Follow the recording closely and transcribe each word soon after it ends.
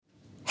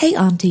Hey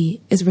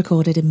Auntie is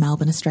recorded in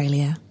Melbourne,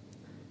 Australia.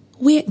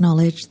 We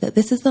acknowledge that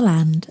this is the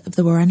land of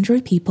the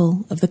Wurundjeri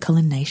people of the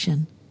Kulin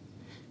Nation.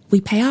 We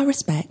pay our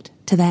respect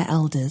to their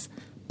elders,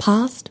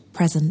 past,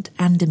 present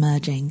and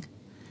emerging,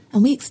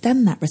 and we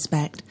extend that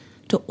respect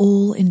to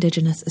all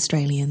Indigenous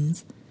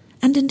Australians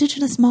and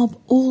Indigenous mob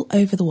all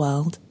over the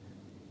world.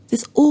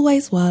 This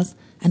always was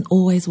and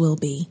always will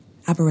be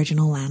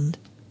Aboriginal land.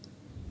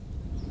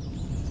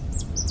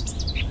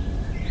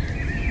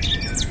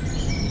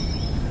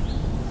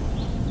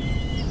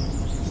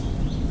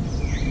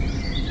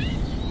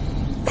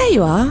 There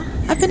you are.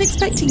 I've been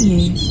expecting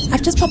you.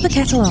 I've just popped the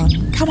kettle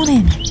on. Come on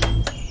in.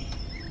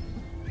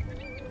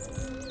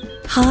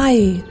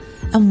 Hi,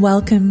 and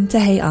welcome to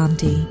Hey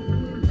Auntie.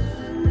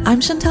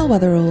 I'm Chantal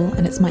Weatherall,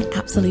 and it's my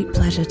absolute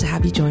pleasure to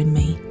have you join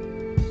me.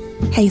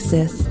 Hey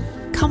sis,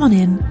 come on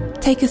in,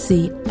 take a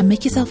seat, and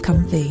make yourself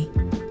comfy.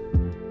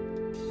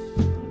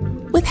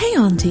 With Hey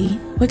Auntie,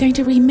 we're going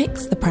to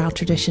remix the proud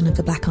tradition of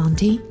the Black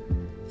Auntie,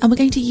 and we're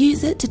going to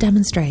use it to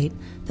demonstrate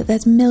that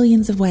there's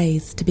millions of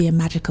ways to be a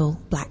magical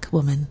black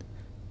woman.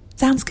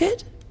 Sounds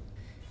good?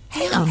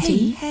 Hey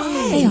Auntie,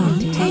 hey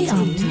Auntie, hey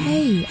Auntie,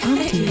 hey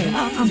Auntie, hey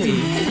Auntie,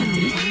 hey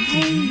Auntie,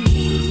 hey.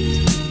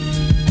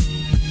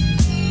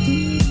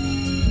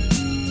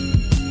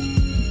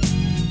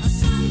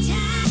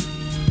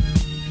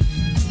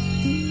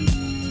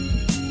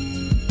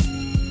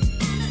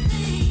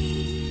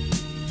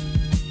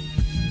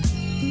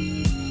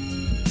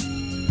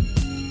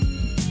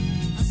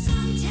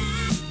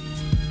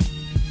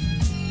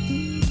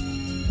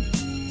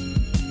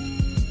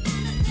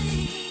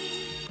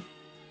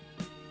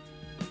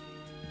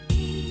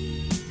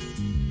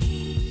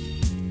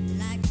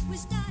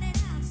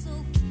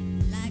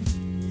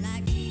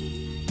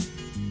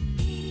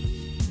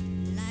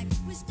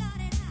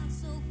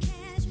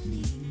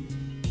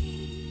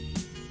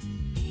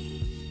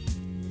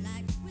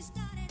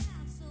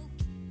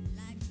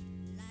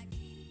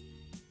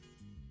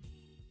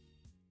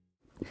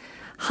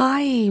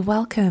 Hi,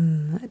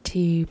 welcome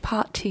to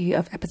part 2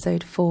 of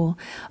episode 4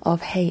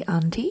 of Hey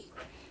Auntie.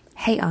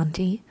 Hey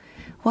Auntie,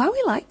 why are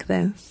we like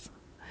this?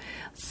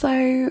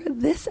 So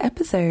this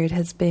episode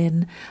has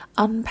been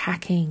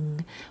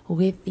unpacking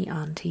with the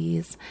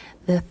aunties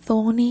the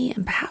thorny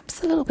and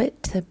perhaps a little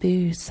bit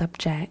taboo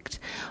subject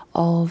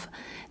of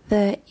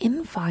the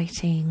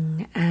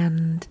infighting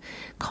and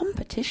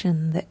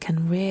competition that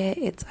can rear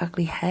its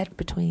ugly head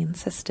between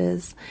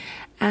sisters,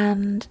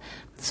 and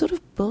sort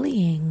of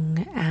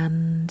bullying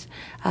and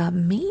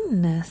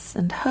meanness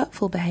and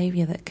hurtful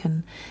behaviour that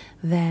can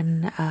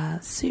then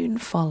soon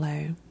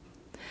follow.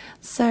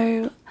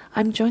 So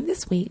I'm joined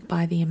this week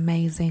by the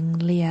amazing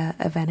Leah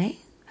Avene.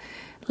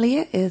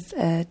 Leah is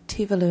a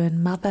Tuvaluan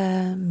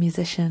mother,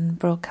 musician,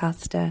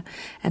 broadcaster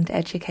and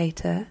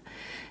educator.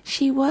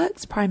 She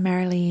works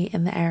primarily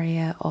in the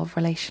area of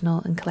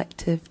relational and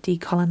collective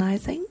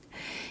decolonising,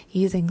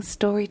 using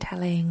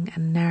storytelling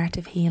and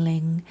narrative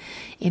healing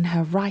in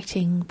her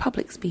writing,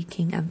 public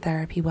speaking and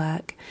therapy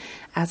work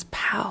as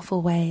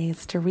powerful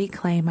ways to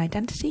reclaim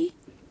identity,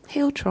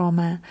 heal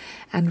trauma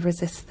and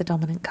resist the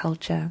dominant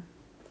culture.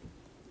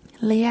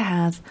 Leah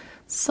has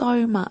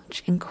so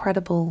much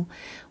incredible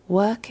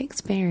work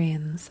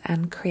experience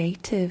and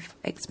creative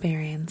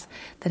experience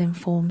that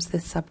informs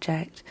this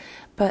subject,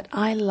 but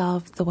I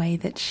love the way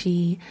that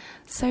she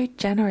so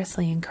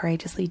generously and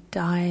courageously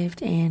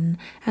dived in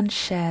and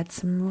shared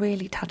some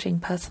really touching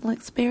personal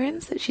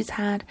experience that she's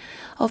had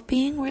of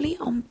being really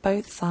on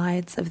both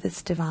sides of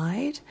this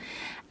divide.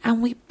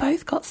 And we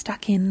both got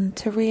stuck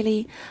into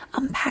really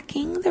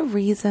unpacking the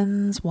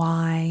reasons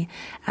why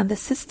and the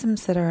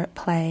systems that are at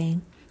play.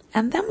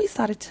 And then we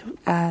started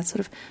to sort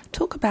of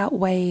talk about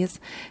ways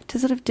to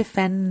sort of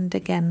defend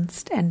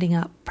against ending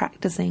up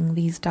practicing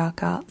these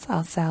dark arts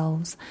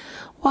ourselves,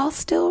 while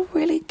still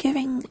really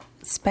giving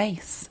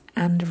space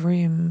and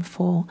room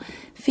for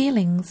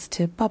feelings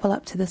to bubble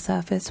up to the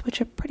surface,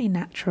 which are pretty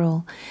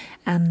natural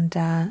and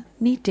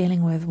need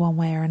dealing with one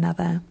way or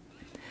another.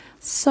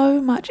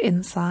 So much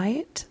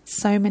insight,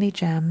 so many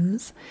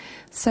gems,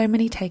 so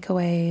many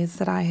takeaways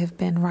that I have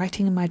been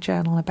writing in my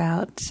journal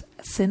about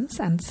since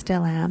and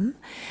still am.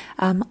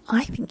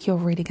 I think you're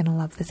really going to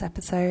love this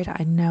episode.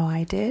 I know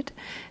I did.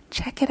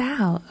 Check it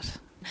out.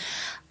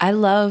 I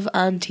love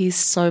aunties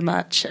so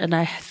much, and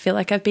I feel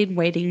like I've been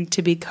waiting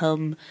to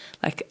become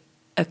like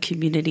a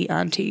community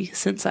auntie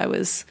since I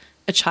was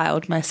a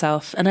child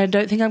myself, and I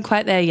don't think I'm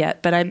quite there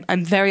yet, but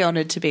I'm very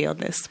honoured to be on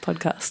this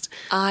podcast.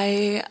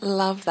 I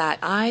love that.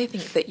 I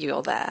think that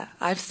you're there.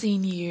 I've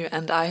seen you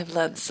and I have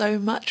learnt so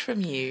much from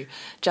you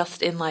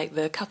just in like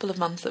the couple of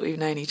months that we've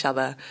known each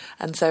other,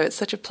 and so it's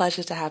such a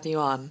pleasure to have you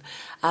on.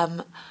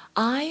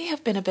 I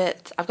have been I've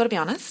got to be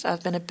honest,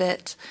 I've been a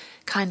bit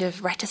kind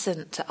of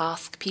reticent to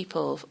ask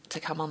people to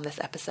come on this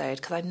episode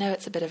because I know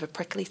it's a bit of a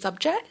prickly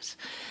subject.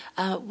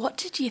 What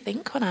did you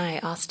think when I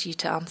asked you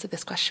to answer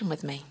this question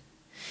with me?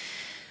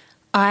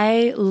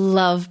 I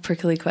love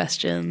prickly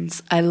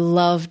questions. I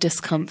love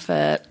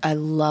discomfort. I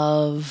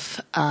love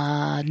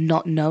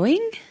not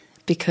knowing,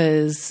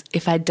 because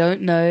if I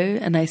don't know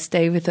and I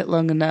stay with it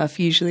long enough,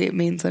 usually it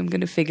means I'm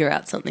going to figure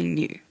out something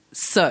new.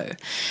 So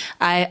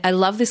I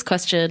love this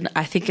question.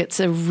 I think it's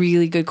a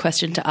really good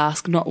question to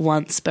ask, not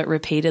once, but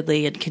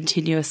repeatedly and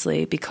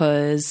continuously,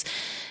 because,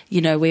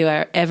 you know, we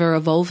are ever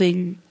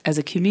evolving as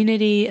a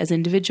community, as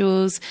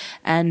individuals.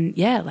 And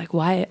yeah, like,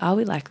 why are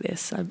we like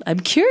this? I'm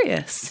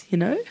curious, you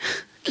know?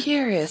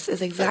 Curious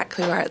is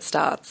exactly where it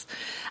starts.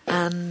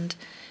 And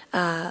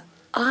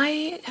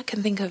I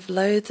can think of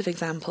loads of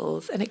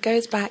examples, and it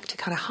goes back to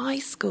kind of high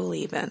school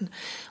even,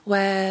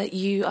 where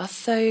you are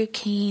so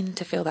keen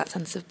to feel that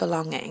sense of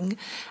belonging,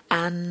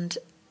 and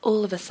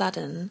all of a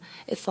sudden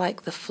it's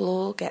like the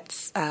floor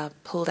gets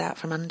pulled out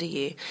from under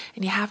you,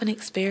 and you have an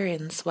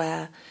experience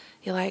where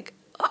you're like,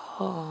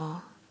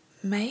 oh,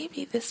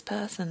 maybe this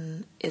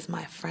person is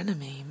my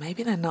frenemy.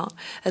 Maybe they're not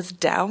as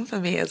down for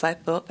me as I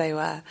thought they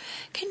were.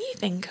 Can you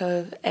think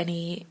of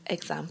any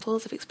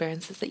examples of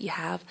experiences that you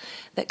have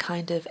that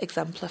kind of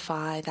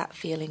exemplify that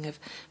feeling of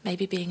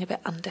maybe being a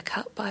bit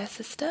undercut by a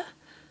sister?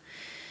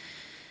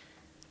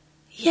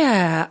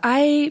 Yeah,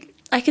 I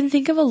can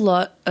think of a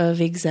lot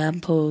of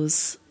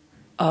examples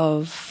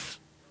of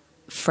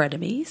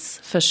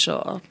frenemies, for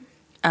sure.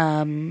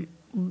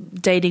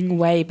 Dating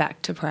way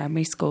back to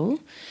primary school,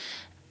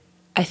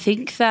 I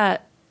think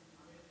that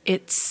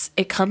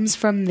it comes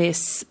from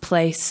this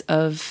place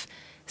of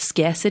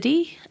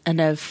scarcity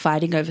and of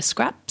fighting over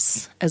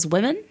scraps as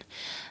women.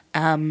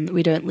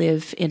 We don't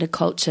live in a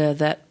culture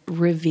that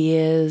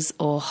reveres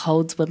or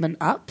holds women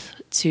up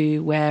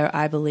to where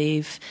I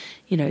believe,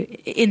 you know,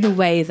 in the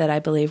way that I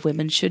believe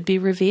women should be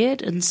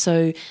revered. And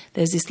so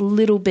there's this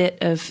little bit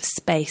of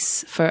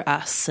space for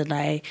us, and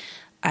I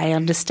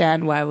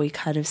understand why we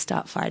kind of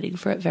start fighting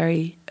for it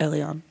very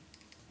early on.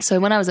 So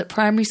when I was at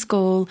primary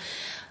school,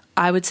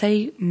 I would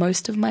say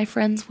most of my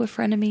friends were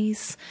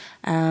frenemies.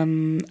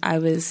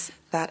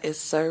 That is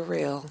so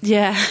real.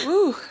 Yeah.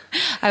 Ooh,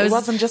 it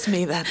wasn't just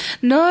me then.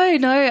 No.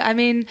 I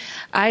mean,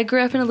 I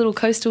grew up in a little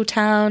coastal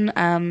town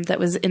that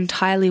was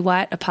entirely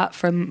white, apart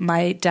from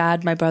my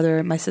dad, my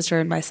brother, my sister,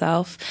 and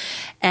myself.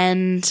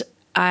 And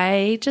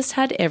I just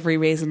had every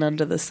reason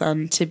under the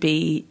sun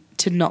to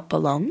not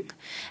belong.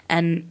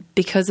 And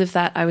because of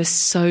that, I was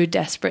so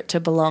desperate to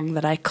belong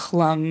that I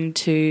clung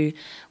to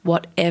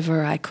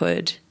whatever I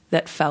could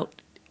that felt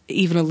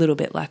even a little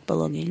bit like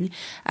belonging,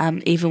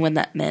 even when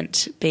that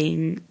meant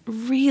being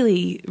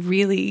really,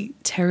 really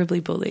terribly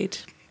bullied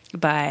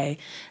by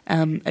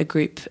a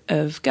group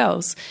of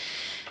girls.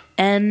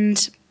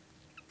 And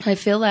I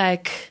feel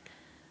like,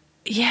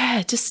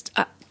 yeah, just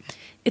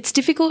it's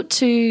difficult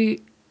to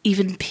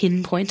even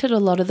pinpoint it a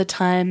lot of the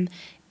time.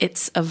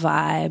 It's a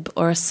vibe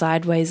or a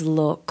sideways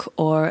look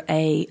or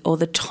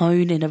the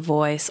tone in a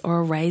voice or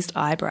a raised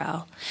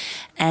eyebrow.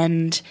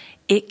 And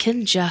it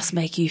can just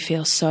make you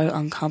feel so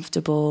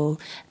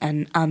uncomfortable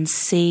and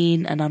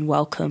unseen and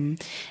unwelcome.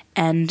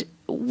 And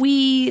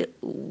we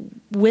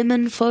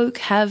women folk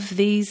have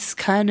these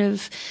kind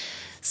of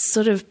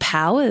sort of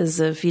powers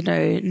of, you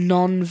know,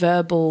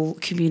 non-verbal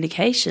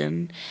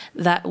communication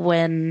that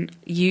when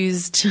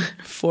used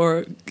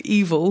for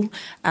evil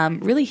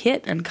really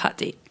hit and cut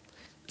deep.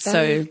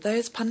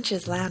 Those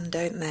punches land,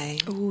 don't they?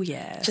 Oh,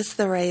 yeah. Just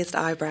the raised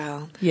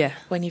eyebrow. Yeah.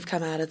 When you've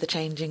come out of the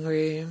changing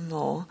room,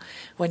 or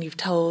when you've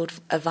told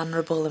a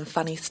vulnerable and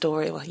funny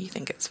story, well, you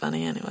think it's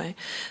funny anyway,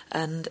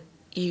 and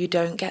you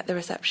don't get the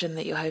reception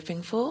that you're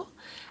hoping for,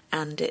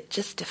 and it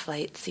just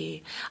deflates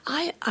you.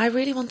 I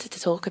really wanted to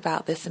talk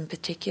about this in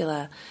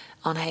particular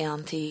on Hey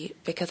Auntie,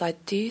 because I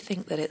do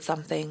think that it's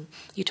something,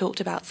 you talked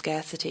about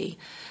scarcity,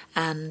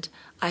 and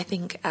I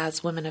think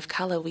as women of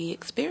colour we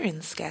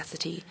experience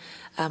scarcity,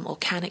 or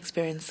can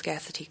experience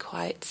scarcity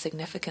quite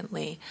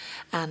significantly,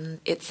 and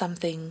it's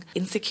something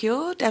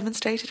Insecure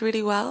demonstrated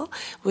really well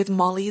with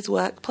Molly's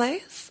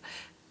workplace,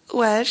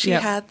 where she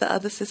had the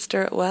other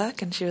sister at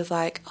work and she was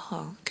like,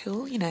 oh,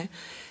 cool, you know,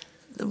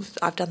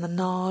 I've done the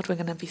nod, we're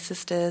going to be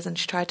sisters, and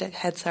she tried to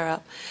heads her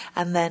up,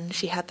 and then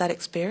she had that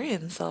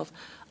experience of,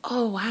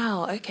 oh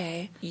wow,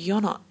 okay, you're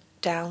not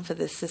down for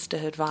this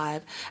sisterhood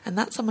vibe, and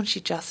that's someone she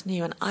just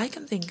knew. And I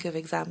can think of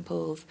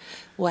examples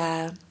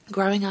where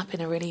growing up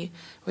in a really,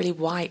 really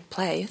white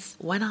place,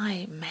 when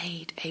I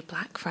made a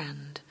black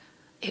friend,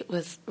 it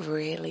was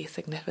really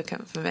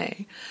significant for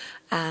me.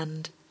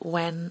 And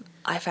when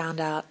I found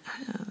out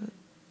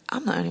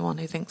I'm the only one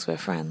who thinks we're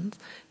friends,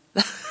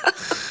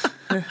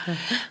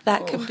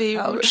 that can be,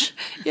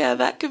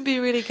 that can be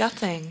really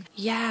gutting.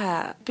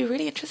 Yeah, it'd be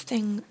really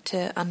interesting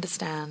to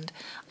understand.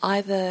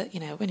 Either,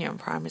 you know, when you're in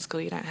primary school,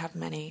 you don't have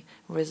many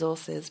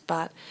resources,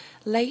 but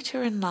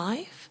later in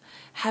life,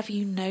 have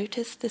you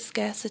noticed the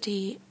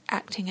scarcity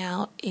acting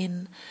out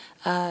in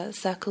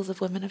circles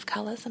of women of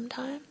colour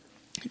sometimes?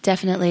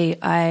 Definitely.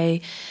 I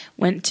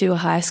went to a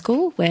high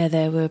school where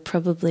there were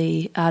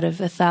probably, out of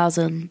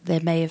 1,000,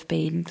 there may have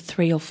been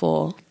 3 or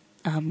 4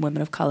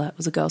 women of colour. It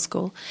was a girls'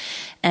 school.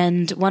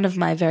 And one of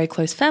my very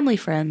close family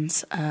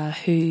friends,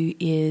 who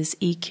is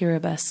E.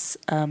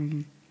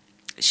 Kiribati,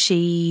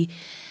 she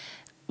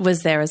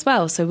was there as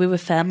well. So we were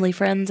family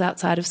friends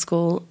outside of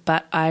school,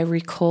 but I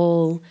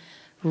recall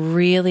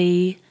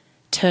really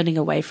turning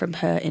away from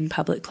her in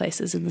public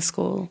places in the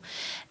school.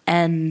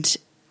 And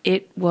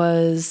it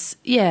was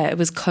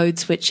code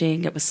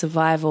switching, it was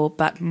survival,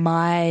 but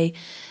my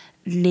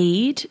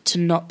need to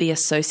not be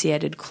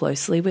associated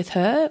closely with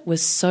her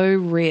was so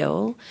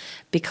real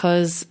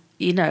because,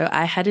 you know,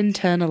 I had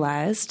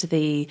internalized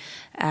the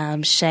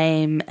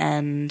shame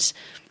and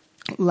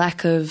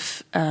lack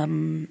of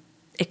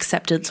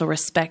acceptance or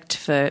respect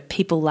for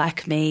people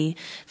like me,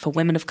 for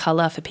women of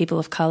colour, for people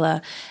of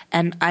colour,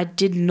 and I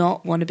did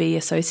not want to be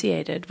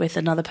associated with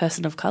another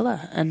person of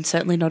colour, and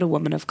certainly not a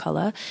woman of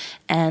colour.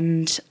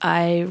 And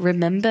I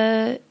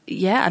remember,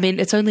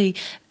 it's only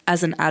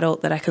as an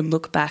adult that I can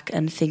look back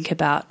and think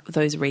about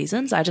those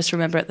reasons. I just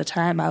remember at the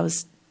time I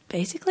was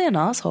basically an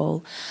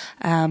asshole,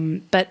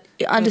 but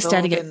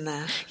understanding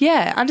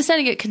it,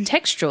 understanding it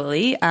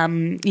contextually,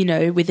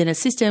 within a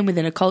system,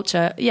 within a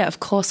culture. Yeah, of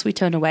course, we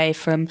turn away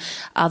from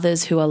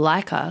others who are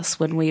like us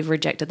when we've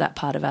rejected that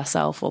part of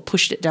ourselves or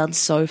pushed it down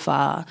so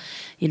far,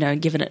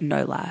 and given it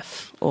no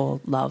life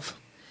or love.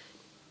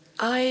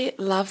 I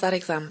love that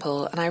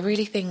example, and I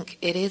really think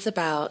it is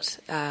about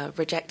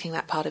rejecting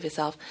that part of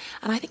yourself.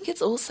 And I think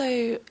it's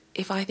also,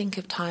 if I think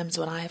of times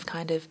when I have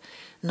kind of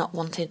not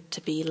wanted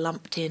to be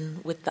lumped in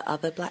with the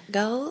other black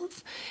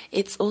girls,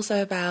 it's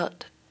also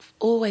about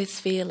always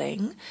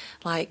feeling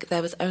like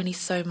there was only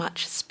so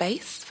much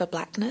space for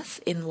blackness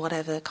in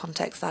whatever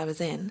context I was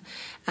in,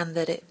 and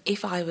that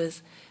if I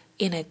was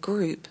in a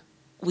group,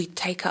 we'd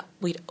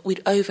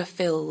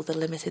overfill the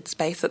limited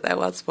space that there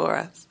was for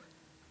us.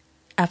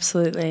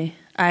 Absolutely.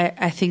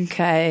 I think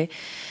I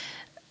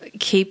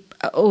keep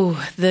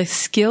the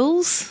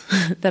skills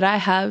that I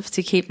have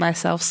to keep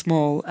myself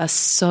small are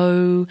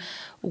so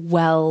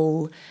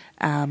so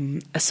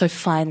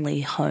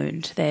finely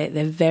honed.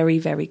 They're very,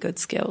 very good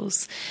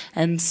skills.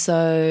 And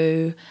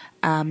so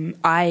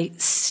I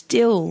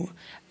still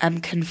am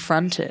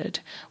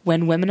confronted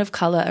when women of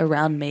colour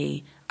around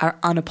me are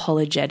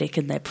unapologetic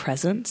in their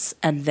presence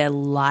and their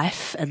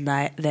life and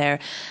their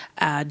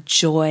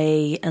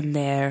joy and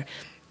their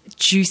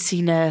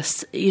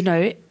juiciness.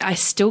 I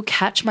still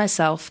catch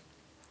myself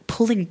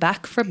pulling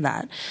back from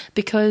that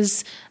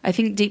because I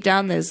think deep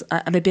down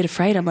I'm a bit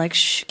afraid. I'm like,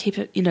 shh, keep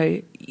it,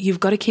 you've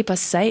got to keep us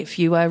safe.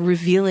 You are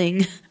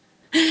revealing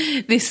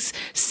this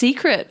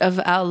secret of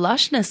our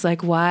lushness.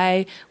 Like,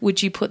 why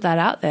would you put that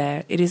out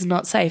there? It is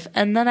not safe.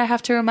 And then I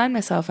have to remind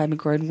myself I'm a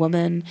grown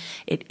woman.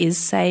 It is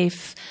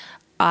safe.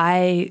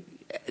 I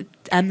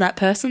am that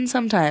person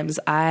sometimes.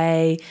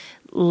 I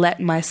let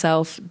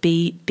myself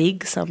be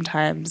big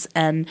sometimes,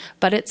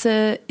 but it's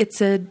a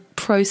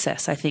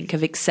process, I think,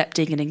 of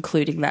accepting and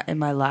including that in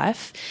my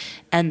life.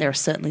 And there are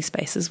certainly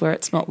spaces where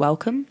it's not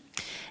welcome.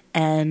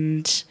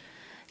 And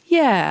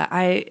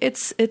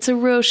it's a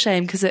real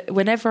shame because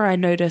whenever I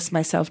notice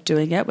myself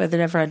doing it,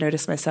 whenever I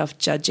notice myself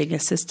judging a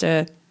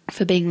sister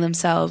for being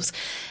themselves,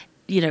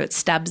 it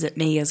stabs at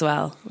me as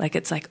well. Like,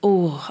 it's like,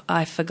 oh,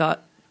 I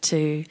forgot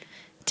to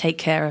take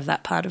care of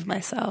that part of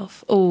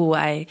myself. Oh,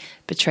 I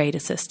betrayed a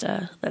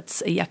sister.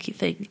 That's a yucky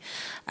thing.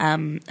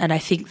 And I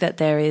think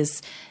that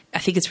I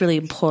think it's really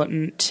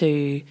important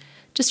to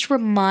just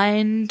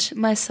remind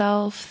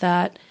myself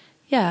that,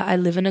 I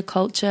live in a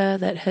culture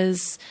that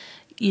has,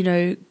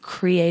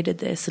 created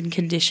this and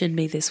conditioned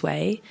me this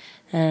way.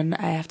 And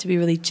I have to be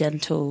really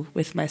gentle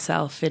with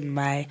myself in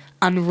my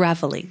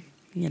unraveling,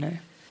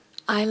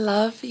 I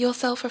love your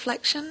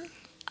self-reflection.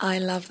 I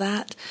love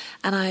that.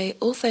 And I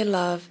also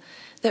love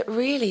that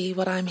really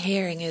what I'm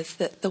hearing is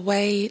that the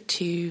way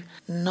to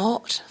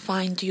not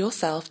find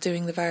yourself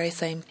doing the very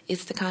same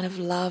is to kind of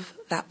love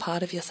that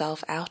part of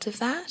yourself out of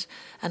that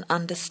and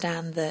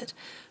understand that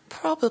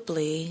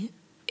probably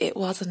it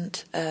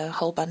wasn't a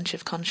whole bunch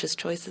of conscious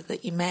choices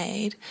that you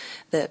made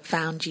that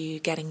found you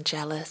getting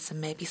jealous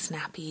and maybe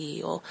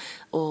snappy or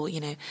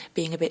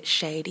being a bit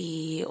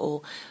shady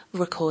or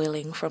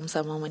recoiling from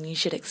someone when you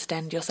should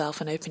extend yourself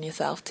and open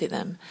yourself to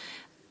them.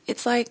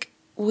 It's like,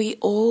 we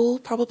all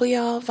probably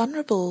are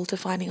vulnerable to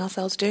finding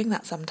ourselves doing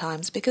that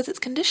sometimes because it's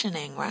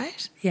conditioning,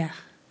 right? Yeah,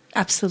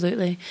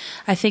 absolutely.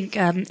 I think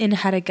in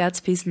Hannah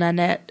Gadsby's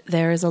Nanette,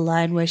 there is a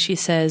line where she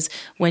says,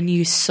 when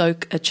you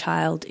soak a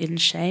child in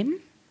shame,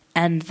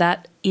 and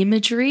that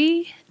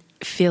imagery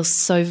feels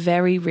so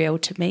very real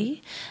to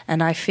me.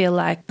 And I feel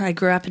like I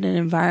grew up in an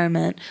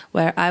environment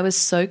where I was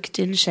soaked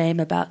in shame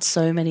about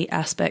so many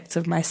aspects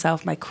of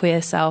myself, my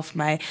queer self,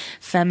 my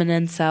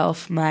feminine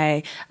self,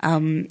 my,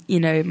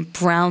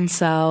 brown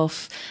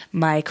self,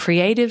 my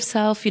creative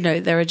self.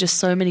 There are just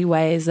so many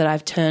ways that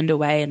I've turned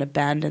away and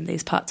abandoned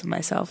these parts of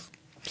myself.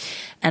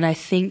 And I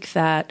think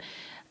that,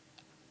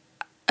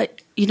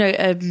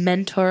 a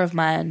mentor of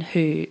mine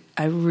who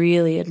I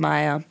really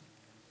admire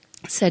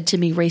said to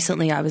me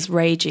recently, I was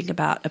raging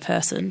about a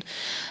person,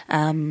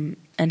 and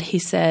he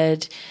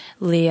said,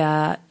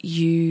 Leah,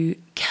 you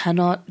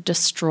cannot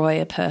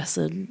destroy a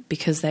person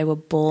because they were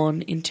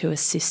born into a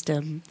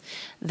system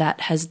that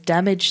has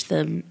damaged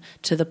them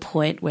to the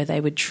point where they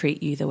would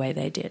treat you the way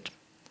they did.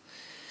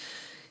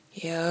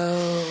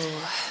 Yo,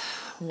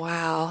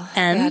 Wow.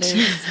 And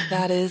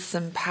that is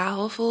some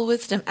powerful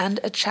wisdom and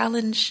a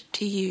challenge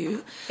to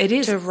you. It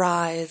is. To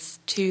rise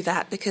to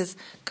that because,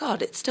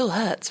 God, it still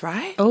hurts,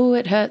 right? Oh,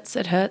 it hurts.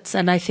 It hurts.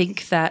 And I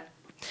think that,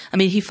 I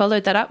mean, he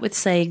followed that up with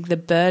saying the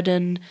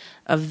burden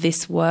of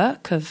this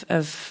work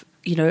of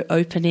you know,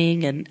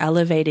 opening and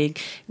elevating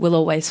will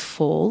always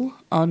fall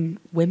on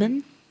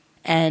women.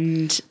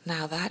 And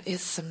now that is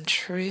some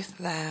truth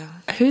there.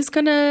 Who's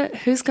gonna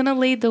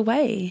lead the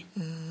way?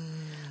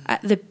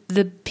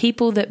 The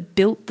people that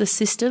built the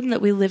system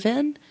that we live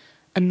in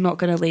are not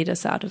going to lead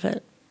us out of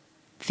it.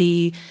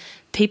 The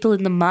people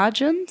in the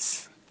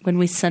margins, when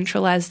we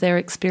centralize their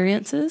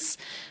experiences,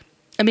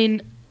 I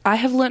mean, I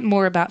have learnt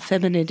more about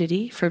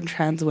femininity from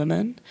trans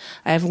women.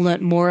 I have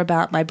learnt more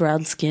about my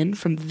brown skin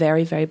from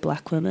very, very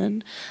black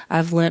women.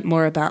 I've learnt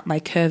more about my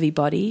curvy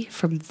body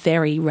from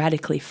very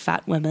radically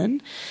fat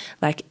women.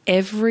 Like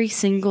every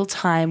single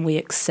time we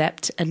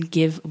accept and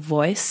give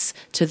voice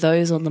to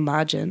those on the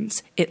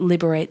margins, it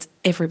liberates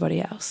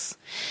everybody else.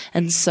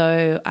 And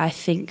so I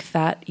think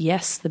that,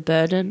 yes, the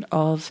burden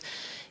of,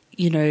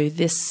 you know,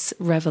 this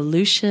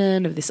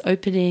revolution, of this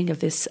opening,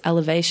 of this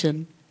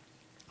elevation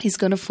is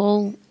going to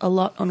fall a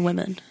lot on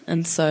women.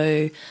 And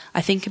so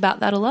I think about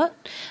that a lot,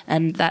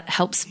 and that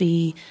helps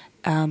me,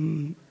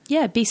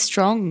 be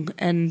strong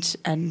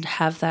and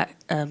have that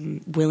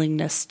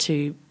willingness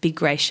to be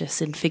gracious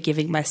in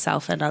forgiving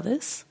myself and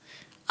others.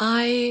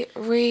 I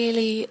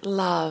really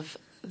love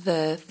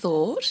the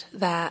thought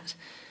that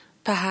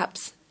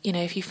perhaps, you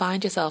know, if you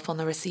find yourself on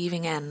the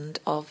receiving end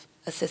of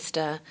a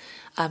sister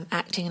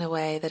acting in a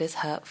way that is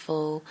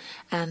hurtful,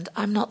 and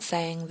I'm not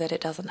saying that it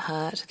doesn't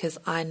hurt, because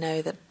I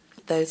know that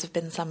those have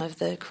been some of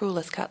the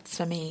cruelest cuts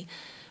for me.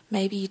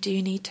 Maybe you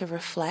do need to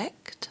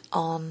reflect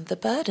on the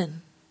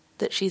burden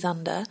that she's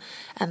under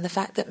and the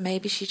fact that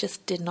maybe she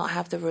just did not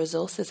have the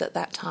resources at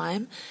that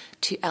time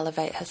to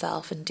elevate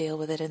herself and deal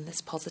with it in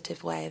this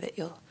positive way that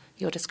you're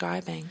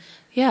describing.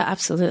 Yeah,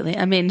 absolutely.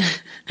 I mean,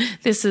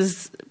 this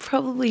is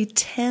probably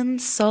 10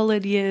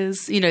 solid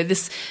years. You know,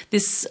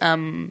 this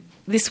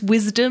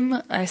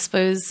wisdom, I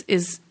suppose,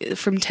 is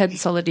from 10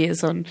 solid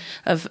years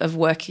of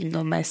working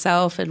on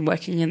myself and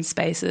working in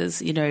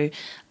spaces, you know,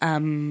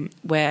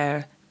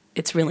 where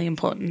it's really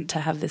important to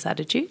have this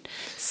attitude.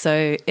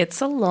 So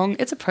it's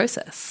a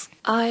process.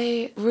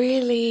 I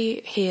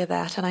really hear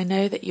that, and I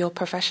know that your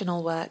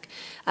professional work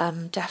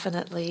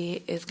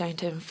definitely is going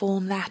to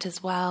inform that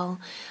as well.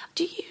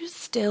 Do you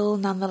still,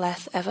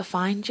 nonetheless, ever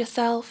find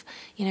yourself,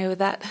 you know, with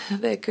that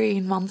the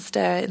green monster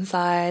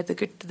inside,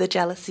 the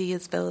jealousy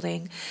is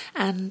building?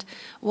 And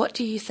what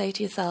do you say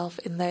to yourself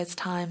in those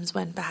times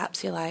when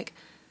perhaps you're like,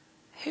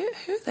 who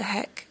the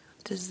heck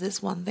does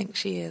this one think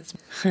she is?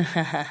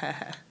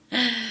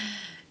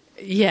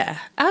 Yeah,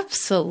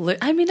 absolutely.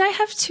 I mean, I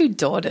have 2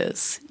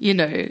 daughters, you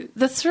know.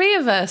 The 3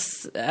 of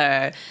us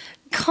are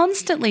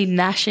constantly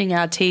gnashing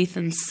our teeth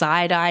and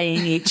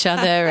side-eyeing each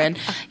other, and,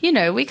 you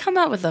know, we come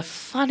out with the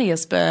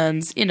funniest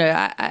burns. You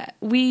know,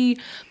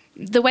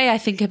 the way I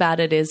think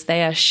about it is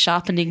they are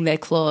sharpening their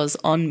claws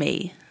on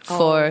me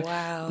for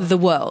the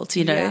world,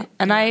 you know. Yeah.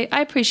 And I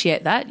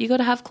appreciate that. You got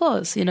to have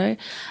claws, you know.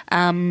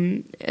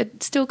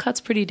 It still cuts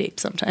pretty deep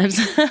sometimes.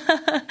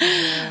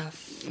 Yes.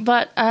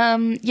 But,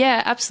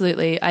 yeah,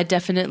 absolutely. I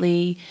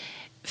definitely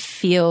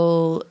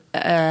feel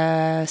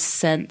a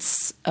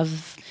sense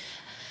of,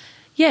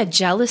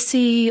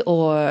 jealousy,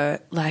 or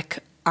like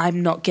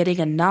I'm not getting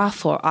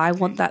enough, or I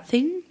want that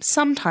thing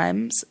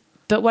sometimes.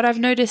 But what I've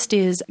noticed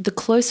is the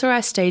closer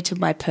I stay to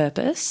my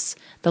purpose,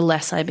 the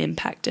less I'm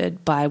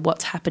impacted by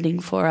what's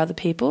happening for other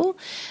people.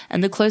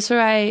 And the closer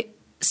I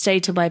stay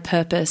to my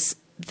purpose,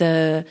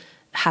 the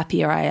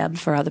happier I am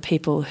for other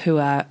people who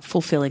are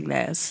fulfilling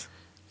theirs.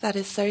 That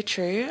is so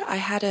true. I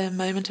had a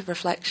moment of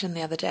reflection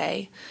the other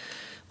day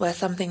where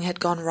something had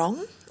gone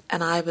wrong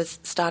and I was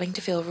starting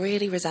to feel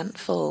really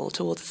resentful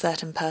towards a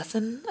certain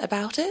person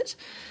about it.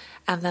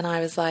 And then I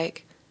was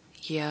like,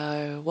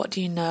 yo, what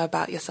do you know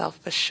about yourself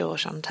for sure,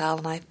 Chantal?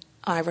 And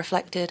I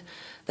reflected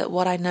that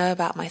what I know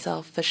about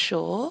myself for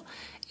sure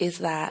is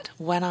that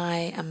when I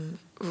am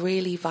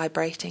really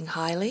vibrating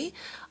highly,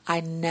 I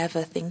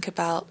never think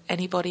about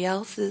anybody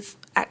else's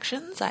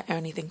actions. I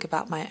only think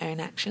about my own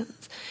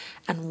actions.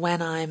 And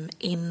when I'm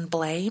in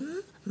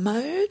blame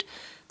mode,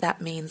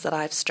 that means that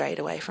I've strayed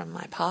away from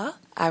my path.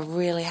 I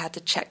really had to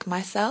check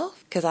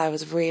myself because I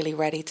was really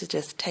ready to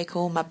just take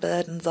all my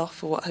burdens off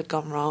for what had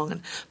gone wrong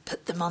and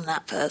put them on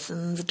that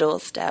person's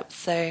doorstep.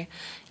 So,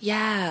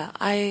 yeah,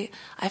 I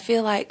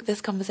feel like this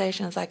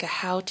conversation is like a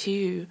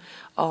how-to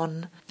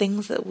on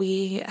things that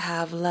we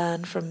have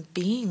learned from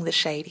being the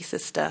shady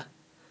sister,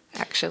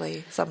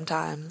 actually,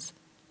 sometimes.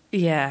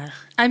 Yeah.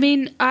 I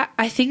mean,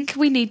 I think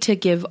we need to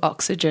give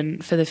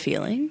oxygen for the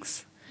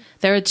feelings.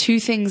 There are 2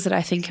 things that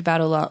I think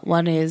about a lot.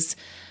 One is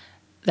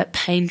that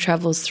pain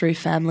travels through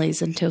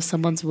families until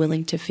someone's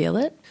willing to feel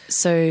it.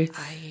 So,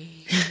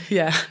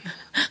 yeah.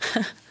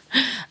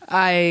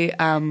 I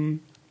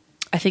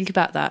think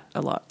about that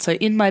a lot. So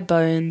in my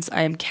bones,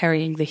 I am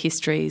carrying the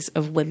histories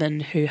of women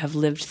who have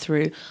lived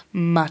through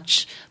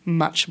much,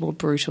 much more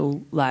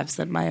brutal lives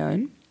than my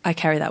own. I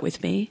carry that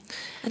with me.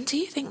 And do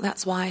you think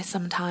that's why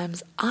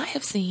sometimes I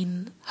have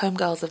seen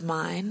homegirls of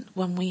mine,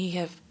 when we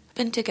have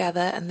been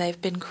together and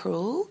they've been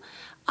cruel,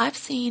 I've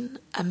seen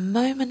a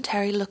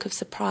momentary look of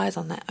surprise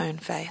on their own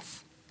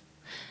face.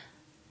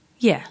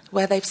 Yeah.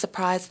 Where they've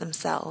surprised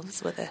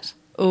themselves with it.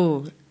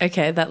 Oh,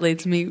 okay. That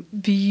leads me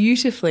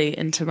beautifully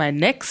into my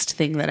next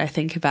thing that I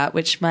think about,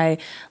 which my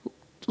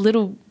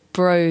little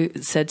bro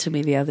said to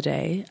me the other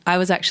day. I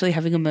was actually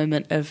having a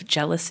moment of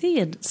jealousy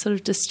and sort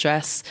of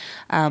distress.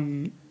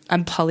 I'm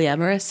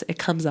polyamorous. It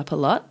comes up a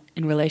lot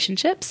in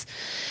relationships.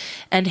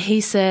 And he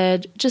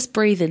said, just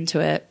breathe into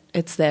it.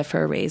 It's there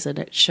for a reason.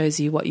 It shows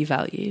you what you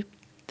value,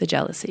 the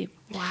jealousy.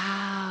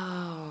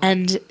 Wow.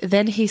 And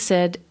then he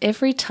said,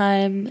 every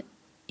time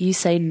you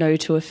say no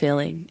to a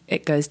feeling,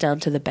 it goes down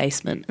to the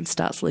basement and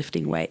starts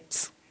lifting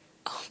weights.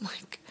 Oh my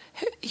God.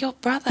 Your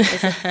brother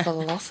is a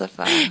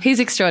philosopher. He's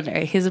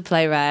extraordinary. He's a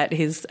playwright.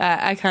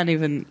 I can't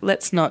even,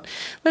 let's not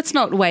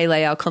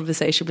waylay our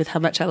conversation with how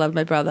much I love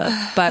my brother.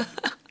 But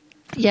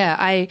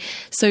yeah,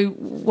 so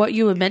what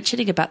you were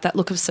mentioning about that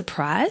look of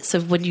surprise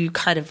of when you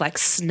kind of like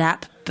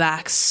snap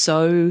back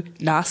so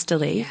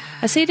nastily. Yeah.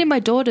 I see it in my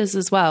daughters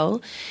as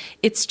well.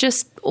 It's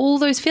just all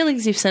those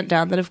feelings you've sent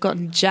down that have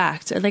gotten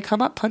jacked and they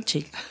come up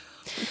punching.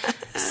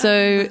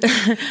 So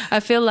I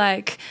feel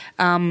like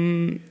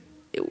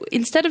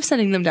instead of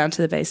sending them down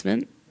to the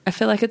basement, I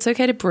feel like it's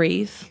okay to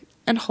breathe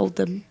and hold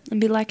them and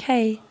be like,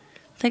 hey,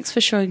 thanks for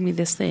showing me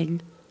this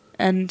thing.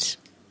 And,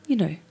 you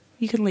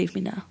can leave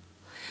me now.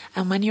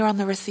 And when you're on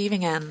the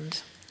receiving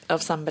end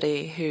of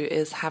somebody who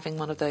is having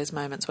one of those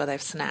moments where they've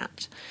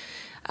snapped,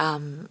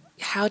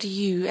 how do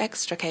you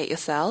extricate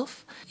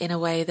yourself in a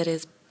way that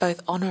is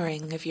both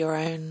honouring of your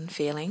own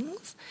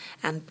feelings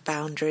and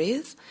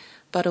boundaries,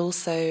 but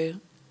also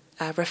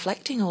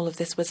reflecting all of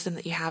this wisdom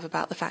that you have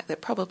about the fact that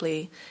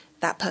probably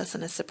that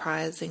person is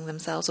surprising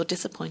themselves or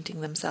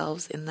disappointing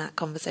themselves in that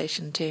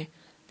conversation too?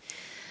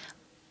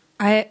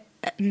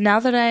 Now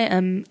that I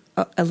am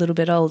a little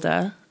bit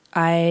older,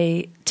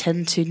 I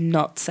tend to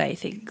not say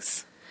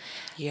things.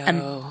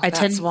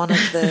 That's one of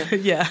the...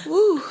 Yeah.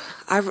 Woo,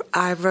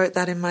 I wrote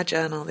that in my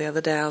journal the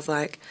other day. I was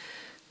like,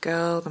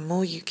 girl, the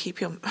more you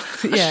keep your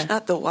mouth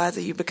shut, the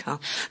wiser you become.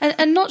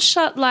 And not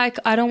shut like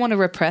I don't want to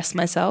repress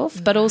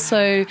myself, but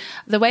also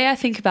the way I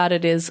think about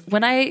it is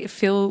when I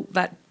feel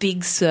that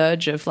big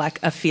surge of like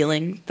a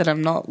feeling that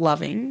I'm not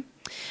loving,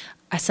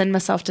 I send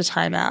myself to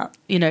timeout.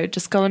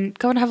 Just go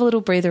and have a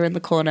little breather in the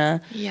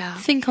corner. Yeah.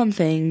 Think on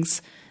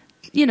things.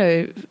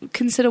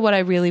 Consider what I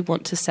really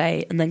want to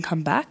say and then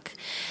come back.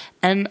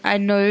 And I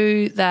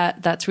know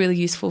that that's really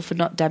useful for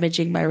not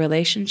damaging my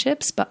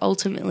relationships, but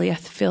ultimately I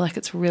feel like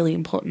it's really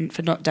important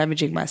for not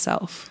damaging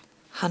myself.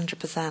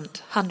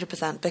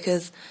 100%,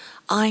 because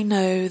I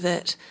know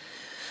that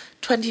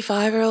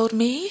 25-year-old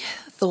me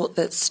thought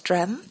that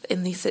strength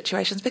in these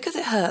situations, because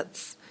it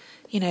hurts.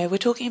 We're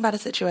talking about a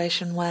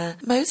situation where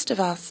most of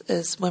us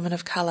as women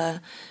of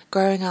colour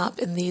growing up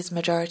in these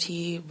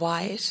majority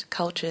white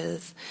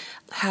cultures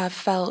have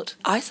felt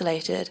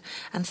isolated.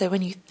 And so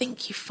when you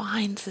think you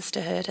find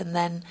sisterhood and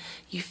then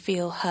you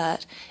feel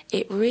hurt,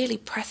 it really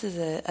presses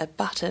a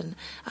button.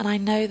 And I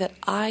know that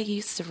I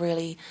used to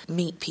really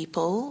meet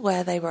people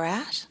where they were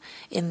at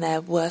in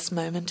their worst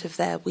moment of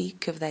their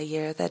week, of their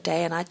year, of their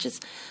day, and I'd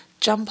just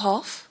jump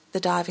off the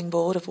diving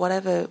board of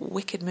whatever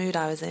wicked mood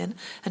I was in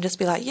and just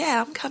be like,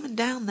 yeah, I'm coming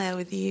down there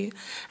with you,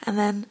 and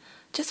then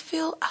just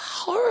feel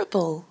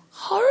horrible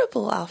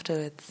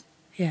afterwards.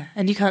 Yeah,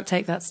 and you can't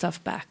take that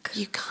stuff back.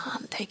 You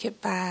can't take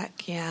it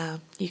back, yeah.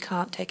 You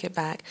can't take it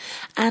back.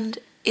 And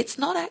it's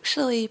not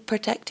actually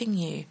protecting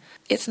you.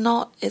 It's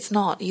not.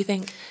 You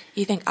think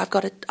I've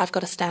got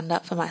to stand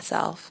up for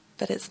myself,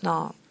 but it's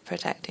not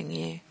protecting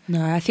you.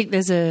 No, I think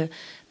there's a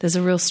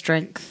real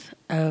strength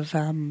of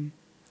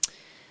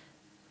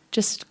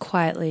just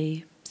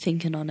quietly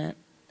thinking on it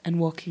and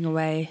walking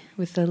away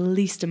with the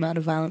least amount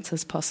of violence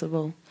as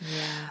possible.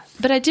 Yeah.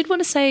 But I did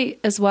want to say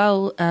as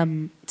well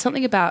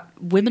something about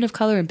women of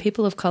colour and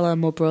people of colour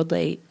more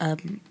broadly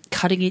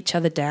cutting each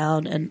other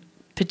down and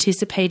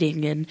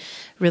participating in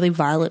really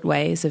violent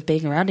ways of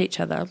being around each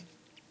other.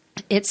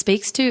 It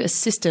speaks to a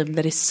system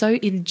that is so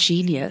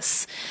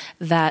ingenious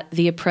that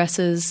the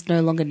oppressors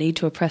no longer need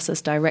to oppress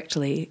us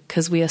directly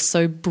because we are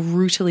so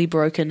brutally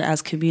broken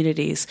as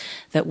communities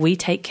that we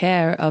take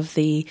care of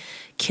the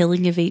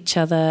killing of each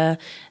other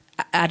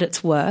at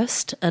its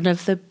worst and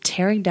of the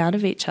tearing down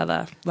of each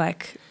other.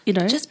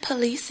 Just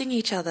policing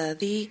each other.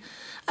 The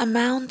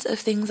amount of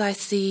things I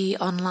see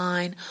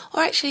online,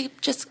 or actually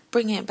just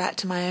bringing it back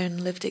to my own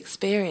lived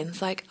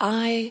experience.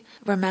 I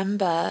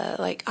remember,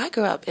 I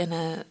grew up in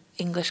a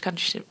English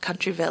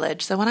country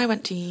village. So when I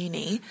went to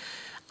uni,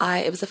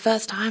 it was the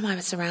first time I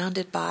was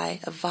surrounded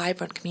by a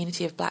vibrant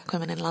community of black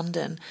women in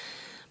London.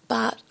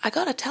 But I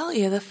got to tell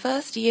you, the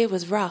first year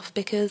was rough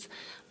because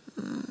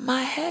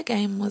my hair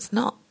game was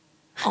not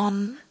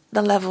on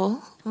the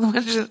level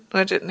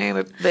which it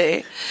needed to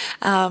be.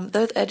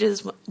 Those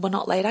edges were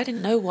not laid. I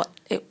didn't know what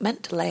it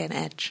meant to lay an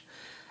edge,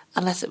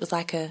 unless it was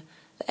like the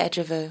edge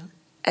of a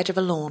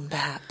lawn,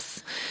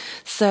 perhaps.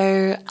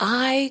 So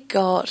I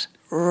got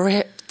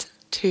ripped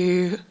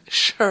to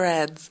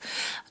shreds.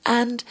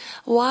 And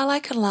while I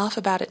can laugh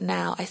about it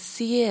now, I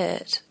see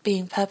it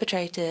being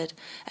perpetrated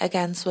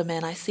against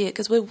women. I see it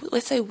because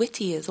we're so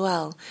witty as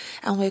well,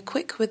 and we're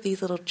quick with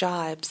these little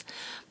jibes.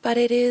 But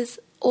it is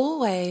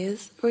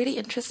always really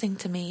interesting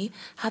to me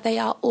how they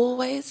are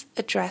always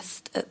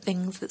addressed at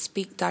things that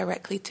speak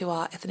directly to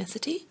our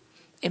ethnicity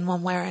in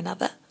one way or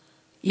another.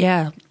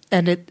 Yeah,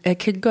 and it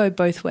can go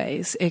both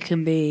ways. It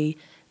can be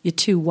you're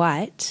too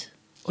white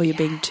or you're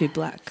being too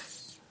black.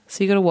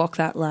 So you got to walk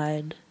that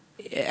line.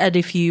 And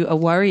if you are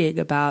worrying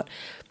about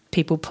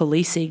people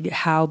policing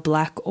how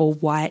black or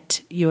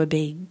white you are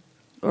being,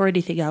 or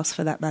anything else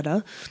for that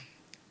matter,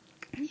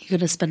 you're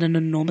going to spend an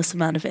enormous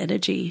amount of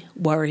energy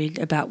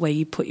worrying about where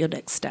you put your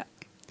next step.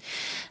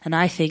 And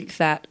I think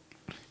that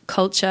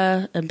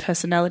culture and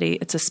personality,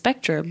 it's a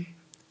spectrum,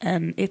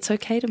 and it's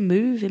okay to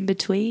move in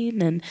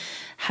between and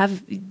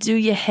do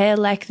your hair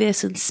like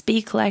this and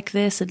speak like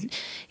this. And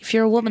if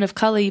you're a woman of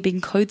color, you've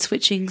been code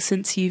switching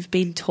since you've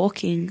been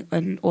talking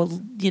or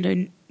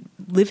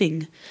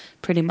living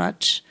pretty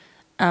much.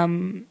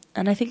 And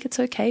I think it's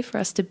okay for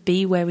us to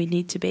be where we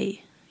need to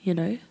be,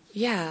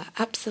 Yeah,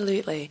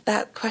 absolutely.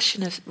 That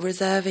question of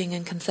reserving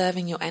and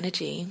conserving your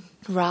energy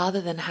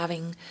rather than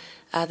having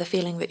the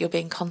feeling that you're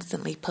being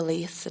constantly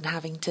policed and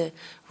having to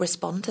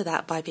respond to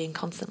that by being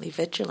constantly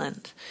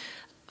vigilant.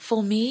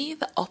 For me,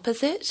 the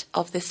opposite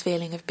of this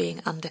feeling of being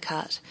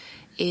undercut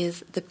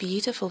is the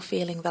beautiful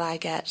feeling that I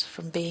get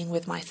from being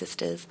with my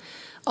sisters,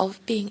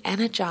 of being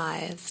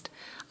energized.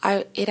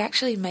 It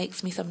actually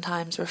makes me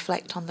sometimes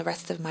reflect on the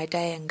rest of my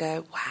day and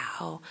go,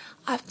 wow,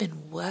 I've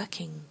been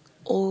working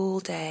all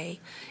day,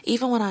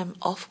 even when I'm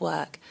off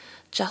work,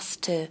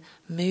 just to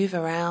move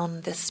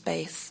around this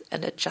space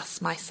and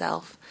adjust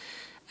myself.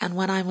 And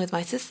when I'm with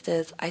my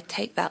sisters, I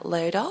take that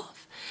load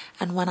off.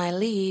 And when I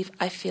leave,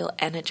 I feel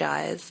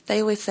energized. They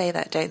always say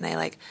that, don't they?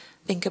 Like,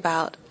 think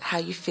about how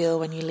you feel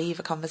when you leave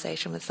a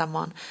conversation with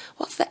someone.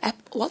 What's the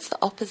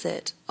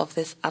opposite of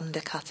this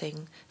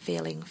undercutting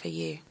feeling for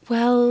you?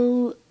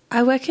 Well,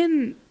 I work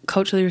in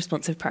culturally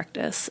responsive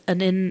practice,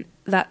 and in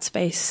that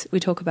space we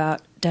talk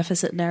about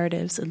deficit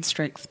narratives and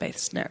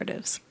strength-based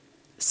narratives.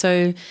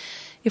 So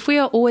if we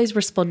are always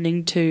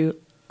responding to,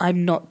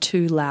 I'm not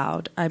too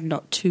loud, I'm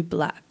not too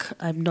black,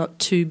 I'm not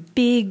too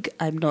big,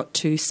 I'm not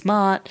too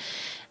smart,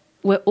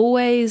 we're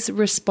always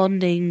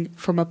responding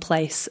from a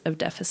place of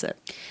deficit.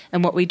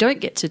 And what we don't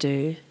get to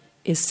do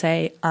is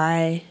say,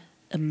 I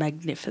am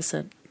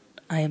magnificent,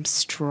 I am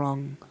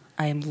strong,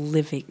 I am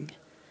living,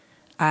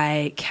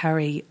 I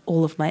carry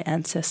all of my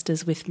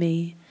ancestors with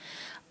me,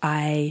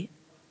 I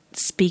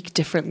speak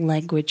different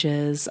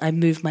languages, I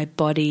move my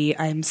body,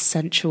 I'm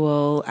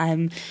sensual,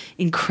 I'm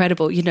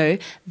incredible.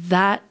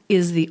 That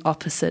is the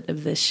opposite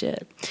of this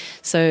shit.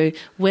 So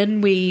when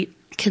we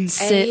can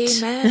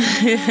sit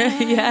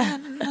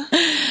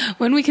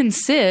when we can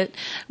sit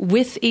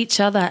with each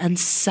other and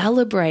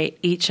celebrate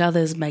each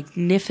other's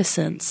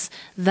magnificence,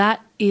 that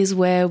is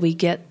where we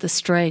get the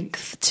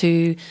strength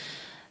to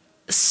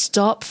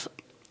stop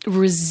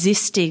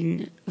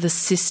resisting the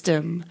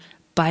system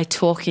by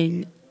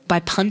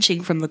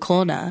punching from the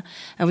corner,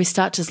 and we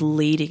start just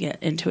leading it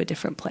into a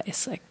different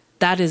place. Like,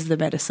 that is the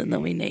medicine that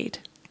we need.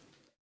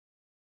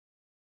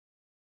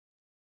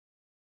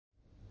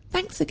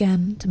 Thanks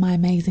again to my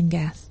amazing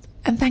guest,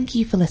 and thank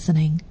you for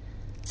listening.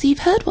 So you've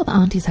heard what the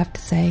aunties have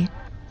to say.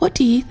 What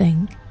do you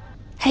think?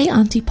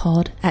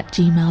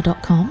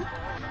 heyauntipod@gmail.com,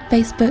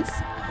 Facebook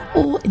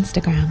or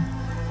Instagram.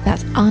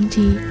 That's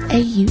Aunty,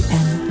 AUNTY.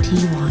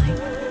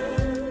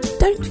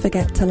 Don't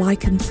forget to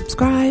like and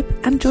subscribe,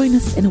 and join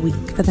us in a week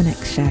for the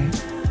next show.